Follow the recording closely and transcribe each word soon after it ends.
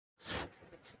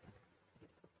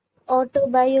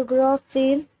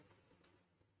Autobiography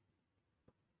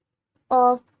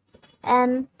of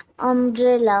an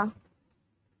Umbrella.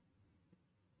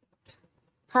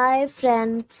 Hi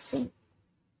friends,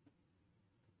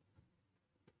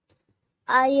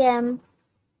 I am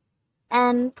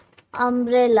an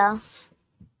umbrella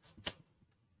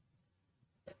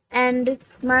and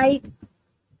my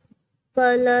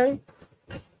color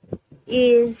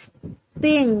is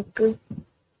pink.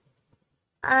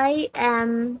 I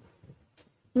am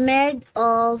made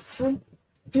of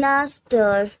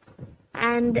plaster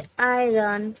and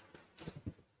iron.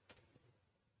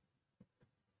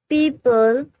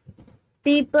 People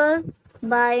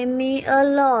buy me a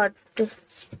lot.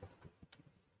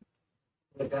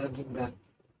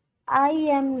 I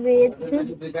am with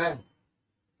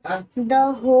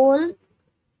the whole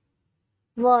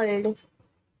world.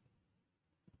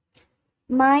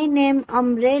 My name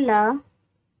Umbrella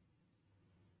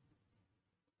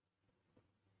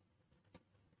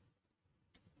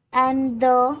and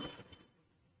the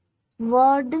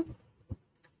word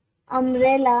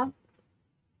umbrella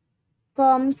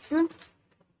comes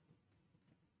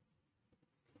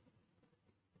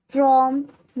from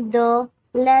the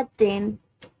Latin.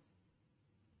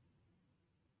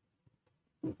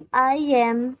 I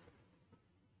am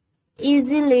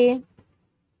easily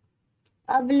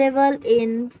available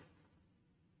in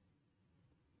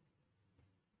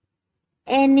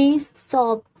any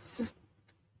shops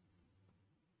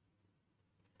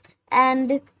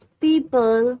and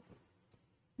people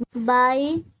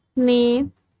buy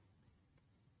me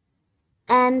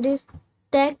and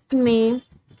take me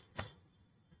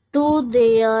to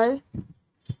their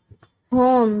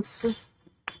homes.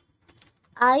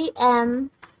 I am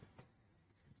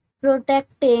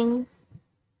protecting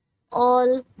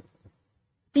all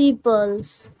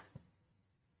peoples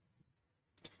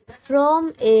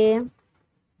from a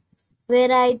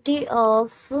variety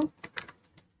of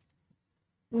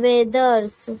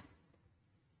weathers,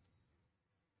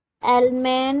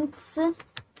 elements,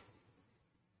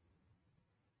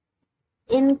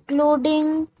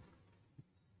 including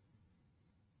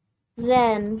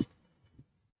rain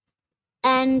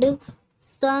and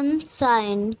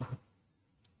sunshine.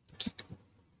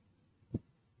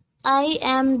 I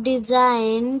am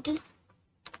designed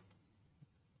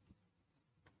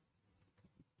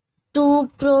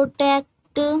to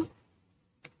protect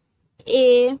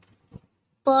a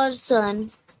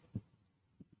person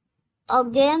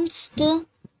against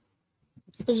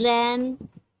rain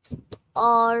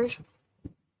or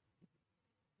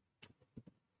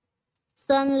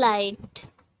sunlight.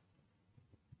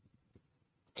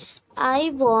 I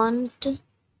want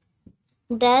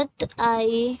that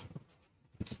I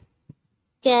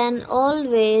can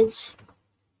always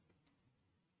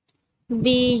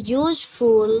be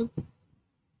useful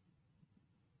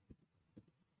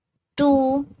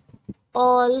to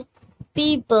all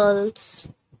peoples.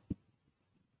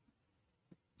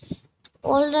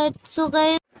 Alright, so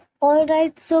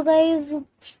guys,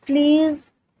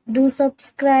 please do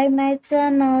subscribe my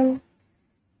channel.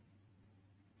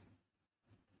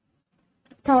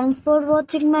 Thanks for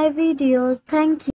watching my videos. Thank you.